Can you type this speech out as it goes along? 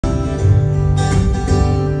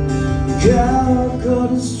Out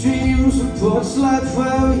of the streams of porch like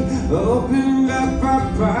Howie, opened up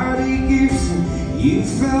our party gifts, and you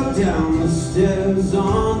fell down the stairs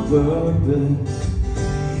on purpose.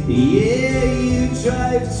 Yeah, you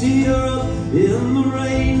drive to Europe in the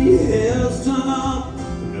rain, your hair's done up,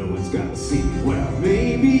 no one's gotta see. Well,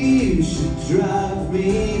 maybe you should drive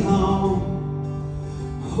me home.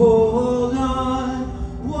 Hold on,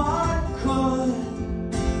 what could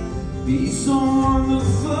be so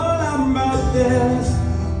wonderful about this?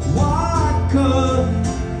 What could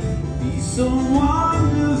be so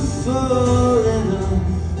wonderful in a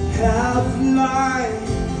half-life?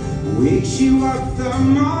 Wakes you up the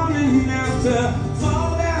morning after,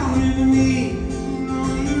 fall down into me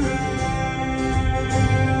on the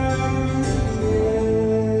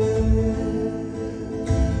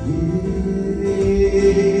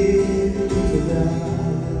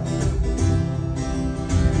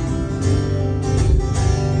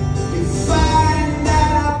You find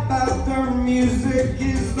out about the music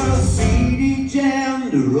is the CD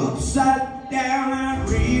jammed upside down. I'd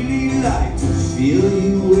really like to feel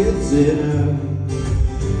you with dinner.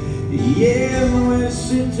 Yeah, we're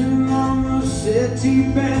sitting on the city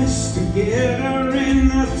bench together in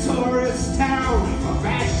the tourist town of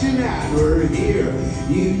fashion, and we're here,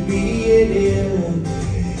 you'd be in it.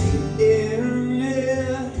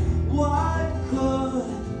 What could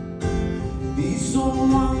be so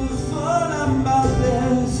wonderful about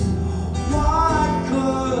this? What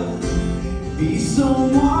could be so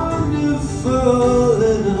wonderful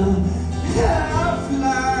in a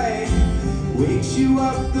half-life? Wakes you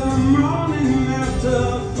up the morning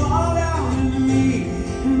after, fall down into me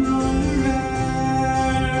and on the ride.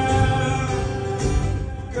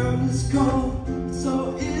 Girl is cold,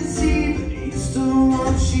 so is he, but he's the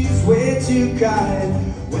one she's way too kind.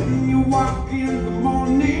 When you walk in the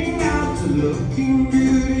morning out to looking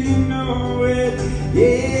good, you know it,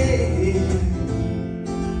 yeah.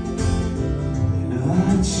 And I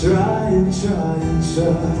try and try and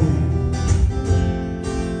try.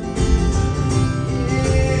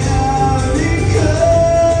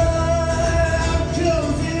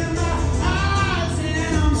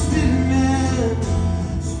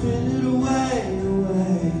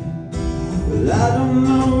 I don't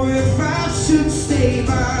know if I should stay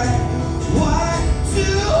by. What do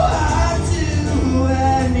I do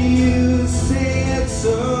when you say it's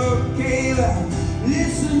okay?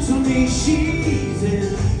 Listen to me, she's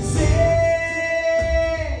insane.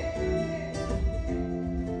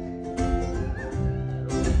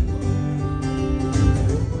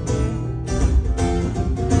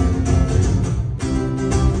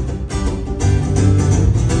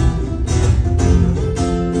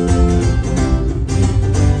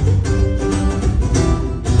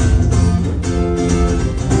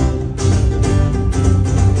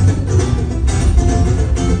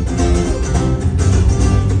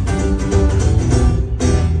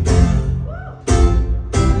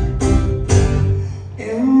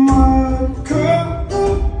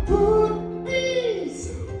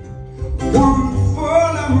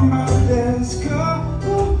 Wonderful about this could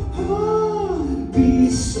be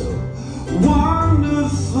so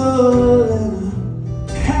wonderful in a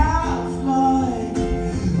half-life.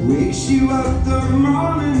 Wakes you up the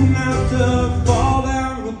morning after, fall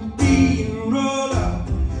down the beat and roll up.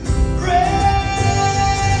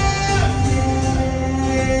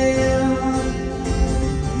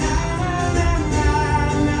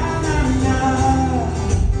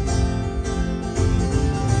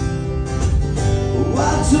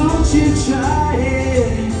 Why don't you try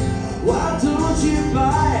it? Why don't you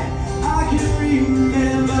buy it? I can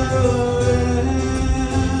remember